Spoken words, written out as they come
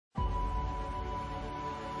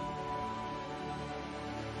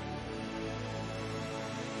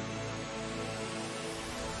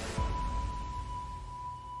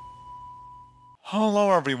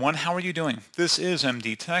Hello everyone, how are you doing? This is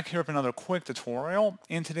MD Tech here with another quick tutorial.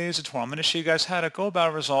 In today's tutorial, I'm going to show you guys how to go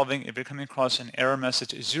about resolving if you're coming across an error message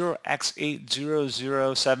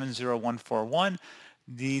 0x80070141.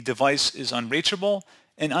 The device is unreachable.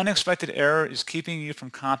 An unexpected error is keeping you from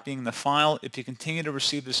copying the file. If you continue to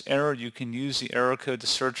receive this error, you can use the error code to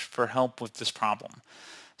search for help with this problem.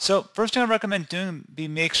 So first thing I recommend doing be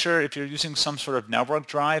make sure if you're using some sort of network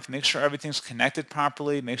drive, make sure everything's connected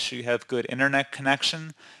properly, make sure you have good internet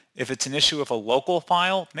connection. If it's an issue with a local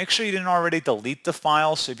file, make sure you didn't already delete the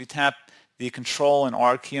file. So if you tap the Control and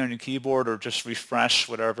R key on your keyboard or just refresh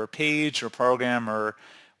whatever page or program or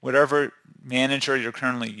whatever manager you're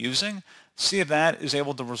currently using, see if that is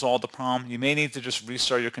able to resolve the problem. You may need to just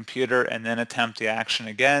restart your computer and then attempt the action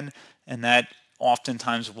again, and that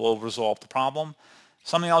oftentimes will resolve the problem.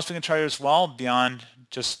 Something else we can try as well, beyond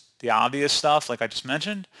just the obvious stuff like I just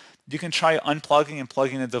mentioned, you can try unplugging and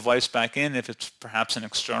plugging the device back in if it's perhaps an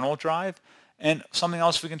external drive. And something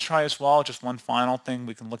else we can try as well, just one final thing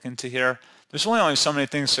we can look into here. There's only so many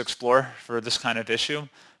things to explore for this kind of issue,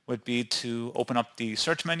 would be to open up the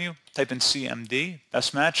search menu, type in CMD,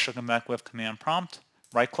 best match, come back with command prompt,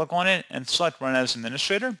 right click on it, and select Run as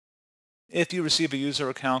Administrator. If you receive a user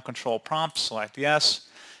account control prompt, select Yes.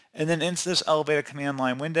 And then into this elevated command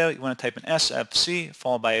line window, you want to type in SFC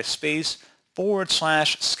followed by a space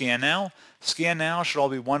 /scan now. Scan now should all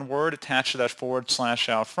be one word attached to that /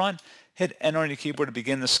 out front. Hit enter on your keyboard to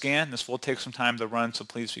begin the scan. This will take some time to run, so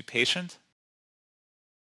please be patient.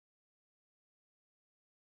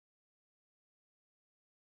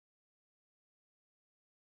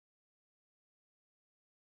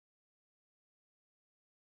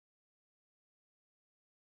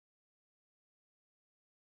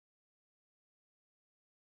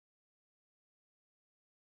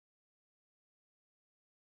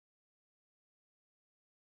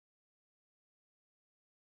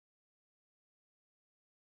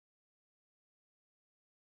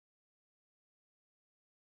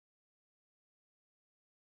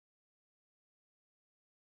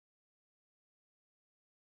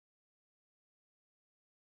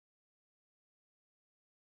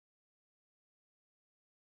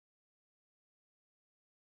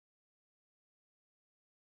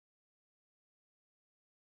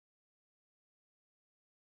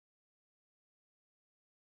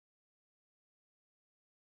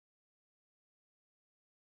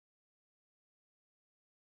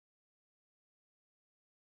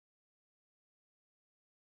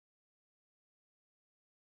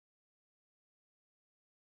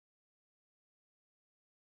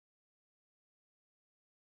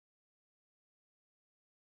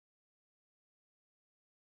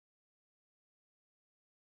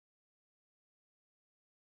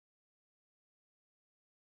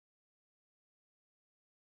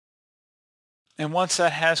 And once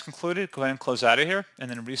that has concluded, go ahead and close out of here and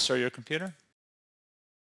then restart your computer.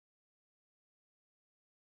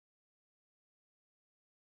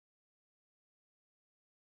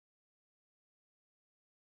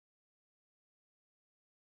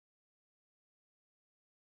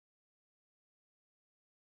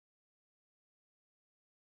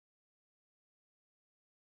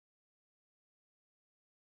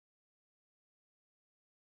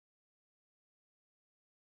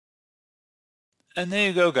 And there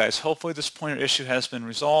you go, guys. Hopefully this pointer issue has been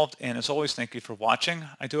resolved. And as always, thank you for watching.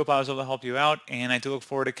 I do hope I was able to help you out, and I do look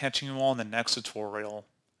forward to catching you all in the next tutorial.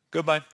 Goodbye.